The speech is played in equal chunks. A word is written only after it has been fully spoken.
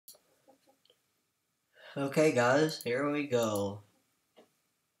Okay, guys, here we go.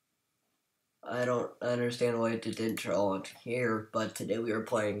 I don't understand why it didn't show on here, but today we are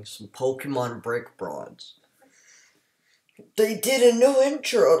playing some Pokemon Brick Bronze. They did a new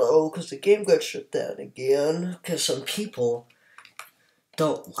intro though, because the game got shut down again, because some people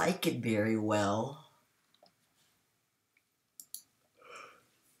don't like it very well.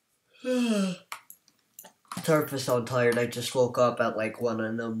 Sorry if I sound tired, I just woke up at like 1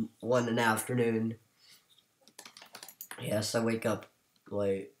 in the afternoon. Yes, I wake up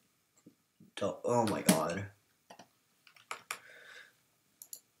late. Oh my god.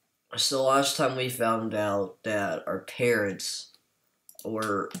 So last time we found out that our parents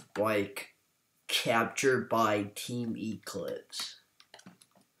were like captured by Team Eclipse.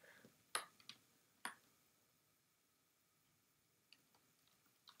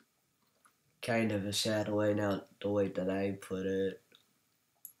 Kind of a sad way, not the way that I put it.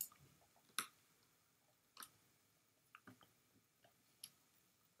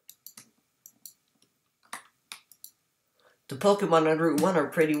 The Pokemon on Route 1 are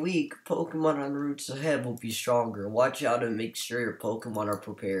pretty weak. Pokemon on routes ahead will be stronger. Watch out and make sure your Pokemon are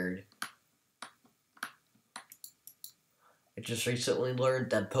prepared. I just recently learned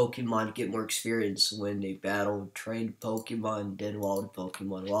that Pokemon get more experience when they battle trained Pokemon than wild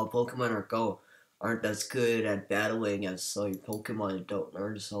Pokemon. Wild Pokemon aren't as good at battling as so your Pokemon don't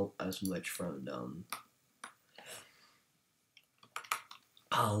learn as much from them.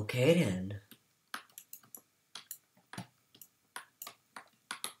 Okay then.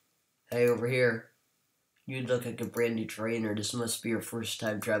 Hey, over here. You look like a brand new trainer. This must be your first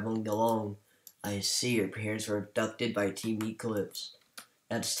time traveling alone. I see your parents were abducted by Team Eclipse.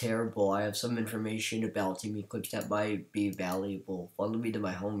 That's terrible. I have some information about Team Eclipse that might be valuable. Follow me to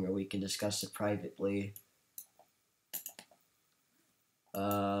my home where we can discuss it privately.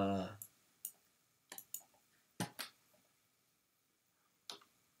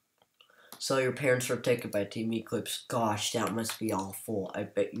 So your parents were taken by Team Eclipse. Gosh, that must be awful. I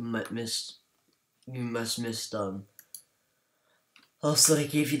bet you must miss them. Also, they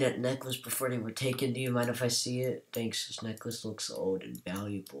gave you that necklace before they were taken. Do you mind if I see it? Thanks. This necklace looks old and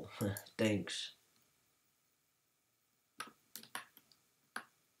valuable. Thanks.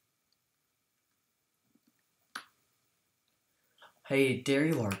 Hey, there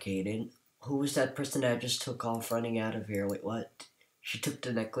you are, Kaden. Who was that person that just took off running out of here? Wait, what? She took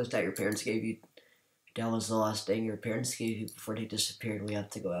the necklace that your parents gave you. That was the last thing your parents gave you before they disappeared. We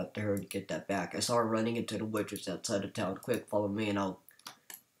have to go out there and get that back. I saw her running into the woods just outside of town. Quick, follow me and I'll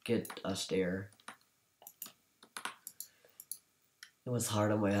get us there. It was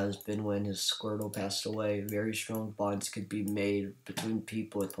hard on my husband when his Squirtle passed away. Very strong bonds could be made between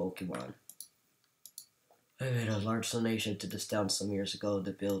people with Pokemon. I made a large donation to this town some years ago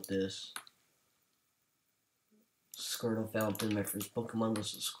to build this Squirtle fountain. My first Pokemon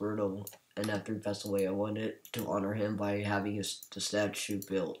was a Squirtle, and after he passed away, I wanted to honor him by having the statue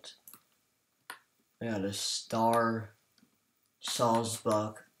built. I got a Star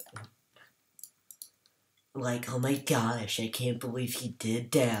Salzbuck. Like, oh my gosh, I can't believe he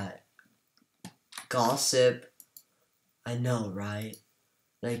did that. Gossip. I know, right?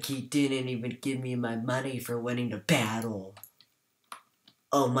 Like, he didn't even give me my money for winning the battle.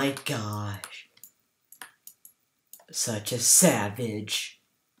 Oh my gosh. Such a savage.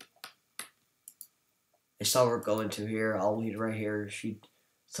 I saw her going to here. I'll lead right here.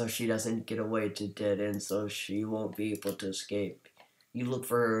 So she doesn't get away to dead end, so she won't be able to escape. You look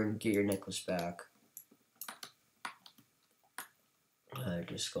for her and get your necklace back.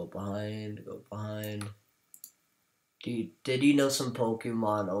 Just go behind, Did you know some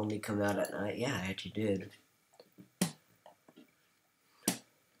Pokemon only come out at night? Yeah, I actually did.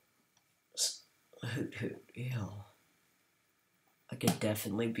 Hoot hoot, ew. I could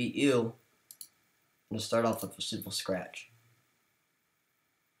definitely beat you. I'm gonna start off with a simple scratch.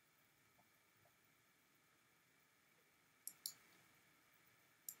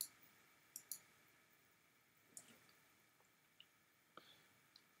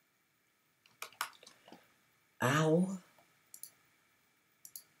 Ow.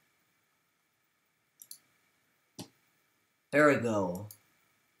 There we go.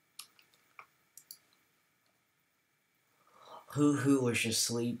 Hoo was just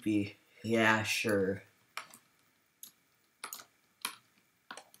sleepy. Yeah, sure.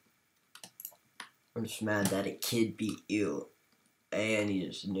 I'm just mad that a kid beat you. And he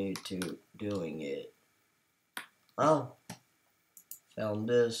just new to doing it. Oh. Found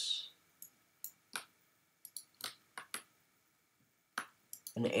this.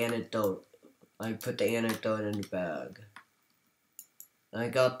 An antidote. I put the antidote in the bag. I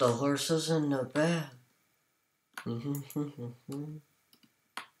got the horses in the bag.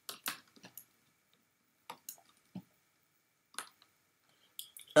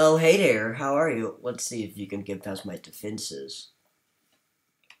 Oh, hey there, how are you? Let's see if you can get past my defenses.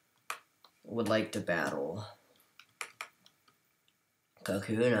 Would like to battle.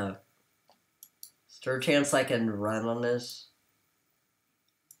 Kakuna. Is there a chance I can run on this?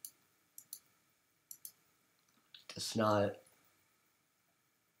 It's not.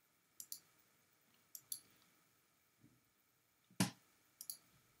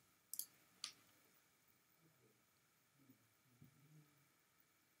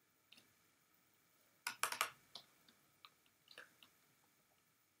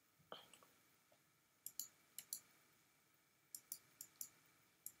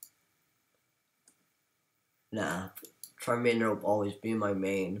 Nah. Charmander will always be my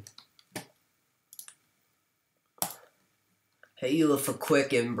main. Hey, you look for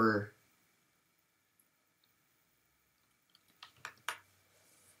Quick Ember.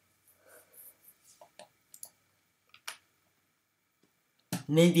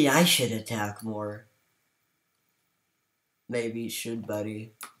 Maybe I should attack more. Maybe you should,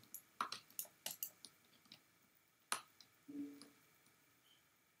 buddy.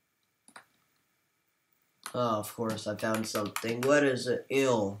 Oh, of course, I found something. What is it?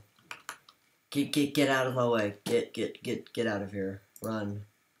 Ill. Get out of my way. Get out of here. Run.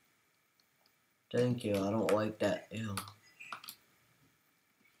 Thank you. I don't like that. Ill.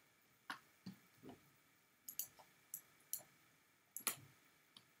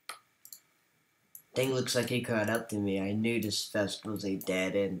 Thing looks like he caught up to me. I knew this fest was a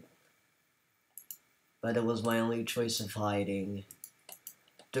dead end. But it was my only choice of hiding.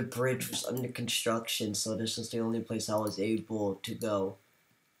 The bridge was under construction, so this was the only place I was able to go.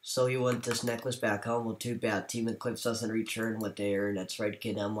 So you want this necklace back, huh? Well, too bad. Team Eclipse doesn't return what they earn. That's right,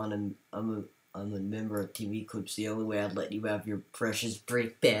 kid. I'm a member of Team Eclipse. The only way I'd let you have your precious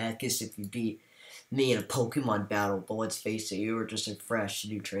brick back is if you beat me in a Pokemon battle. But let's face it, you were just a fresh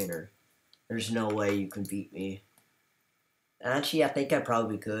new trainer. There's no way you can beat me. Actually, I think I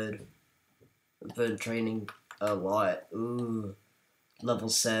probably could. I've been training a lot. Ooh. Level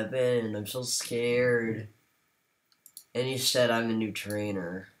 7. I'm so scared. And he said I'm a new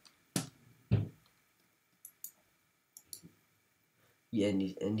trainer. Yeah,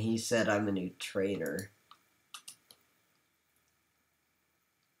 and he said I'm a new trainer.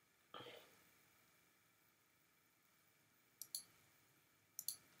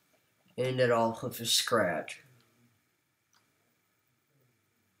 Ended off with a scratch.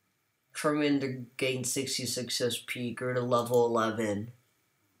 Charmander gained 66 SP, grew to level 11.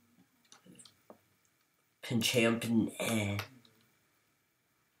 Pinchampion,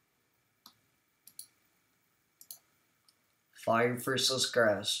 Fire versus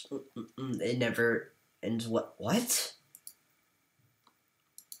grass. It never ends. What?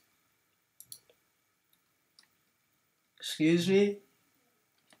 Excuse me?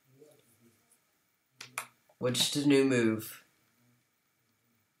 What's the new move?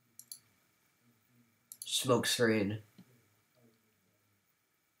 Smoke screen.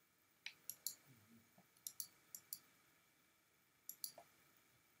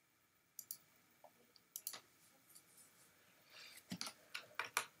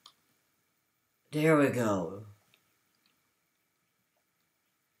 There we go.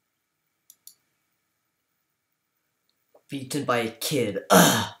 Beaten by a kid.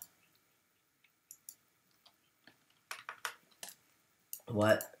 Ugh.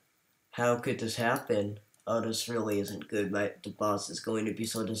 What? How could this happen? Oh, this really isn't good. The boss is going to be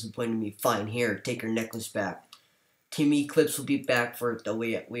so disappointed in me. Fine, here, take your necklace back. Team Eclipse will be back for it, though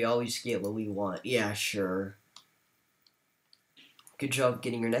we always get what we want. Yeah, sure. Good job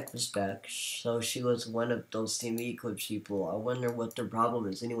getting your necklace back. So she was one of those Team Eclipse people. I wonder what their problem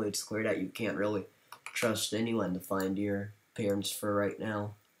is. Anyway, it's clear that you can't really trust anyone to find your parents for right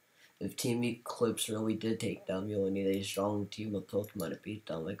now. If Team Eclipse really did take them, you'll need a strong team of Pokemon to beat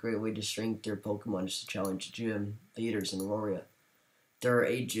them. A great way to strengthen their Pokemon is to challenge gym leaders in Aurora. There are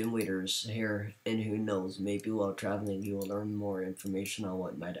 8 gym leaders here, and who knows, maybe while traveling you will learn more information on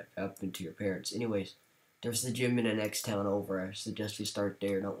what might have happened to your parents. Anyways, there's the gym in the next town over. I suggest we start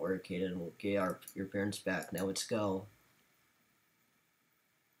there. Don't worry, kid, and we'll get your parents back. Now let's go.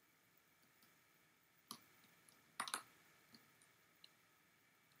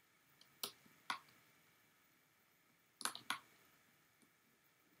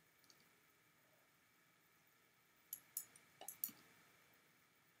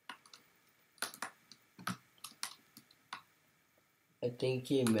 I think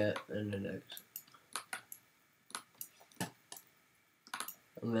he met in the next.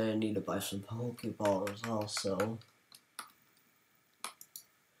 I'm I'm gonna need to buy some Pokeballs also.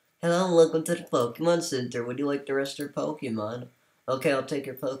 Hello, welcome to the Pokemon Center. Would you like to rest your Pokemon? Okay, I'll take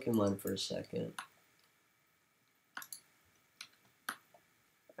your Pokemon for a second.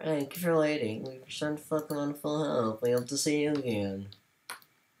 Thank you for waiting. We've returned to Pokemon Full Health. We hope to see you again.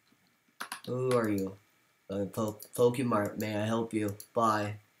 Who are you? Pokemon, may I help you?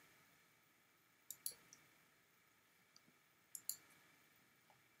 Bye.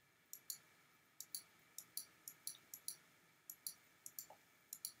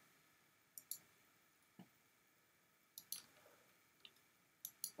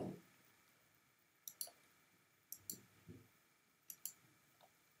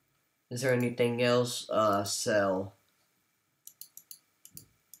 Is there anything else? Sell.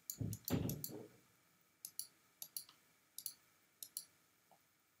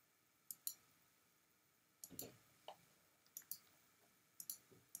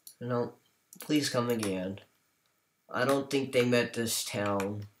 No, please come again. I don't think they met this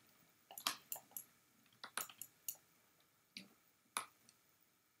town.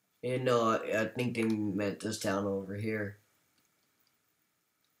 You know, I think they met this town over here.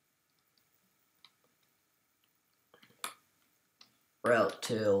 Route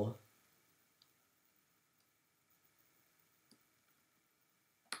 2.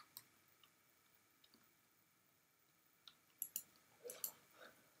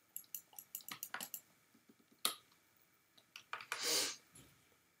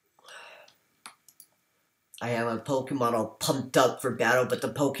 I have my Pokemon all pumped up for battle, but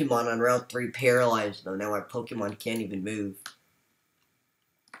the Pokemon on Route 3 paralyzed them. Now my Pokemon can't even move.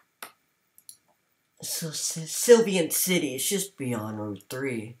 So, Sylvian City is just beyond Route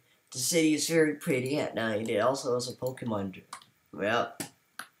 3. The city is very pretty at night. It also has a Pokemon. Yep.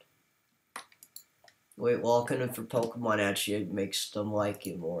 Wait, walking in for Pokemon actually makes them like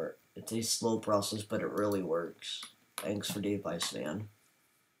you more. It's a slow process, but it really works. Thanks for the advice, man.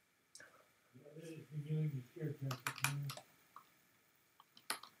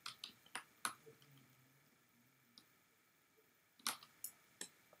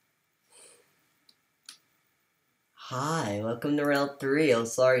 Hi, welcome to Route 3. Oh,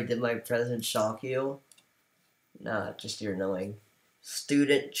 sorry, did my presence shock you? Nah, just you're annoying.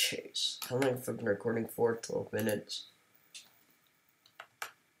 Student Chase. How long have I been recording for? 12 minutes.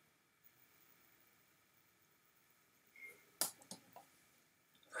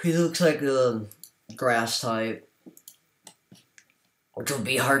 He looks like a grass type, which will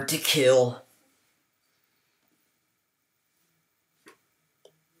be hard to kill.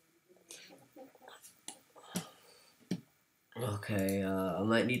 Okay, I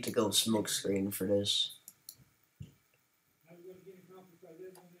might need to go smoke screen for this.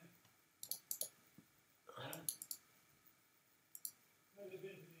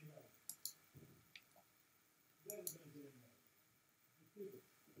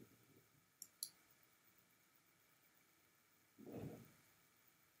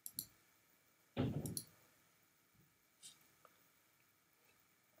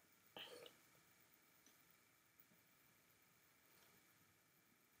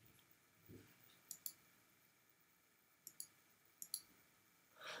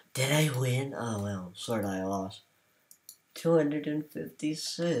 Did I win? Oh well, sort of I lost.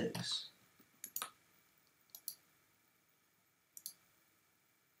 256.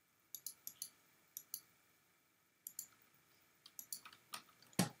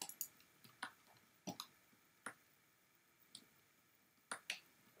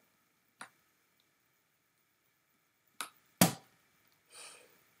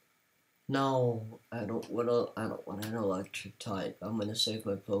 No, I don't want an electric type. I'm gonna save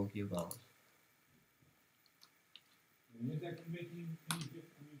my Pokeball. I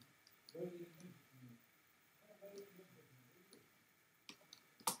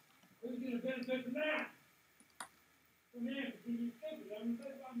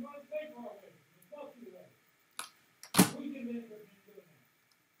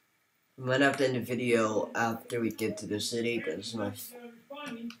might have to end the video after we get to the city, because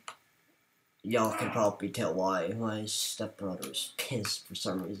y'all can probably tell why. My stepbrother is pissed for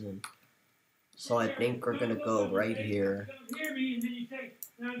some reason. So I think we're gonna go right here.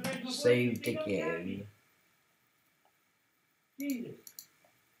 Save the game.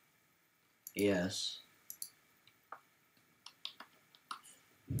 Yes.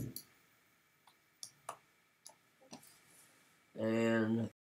 And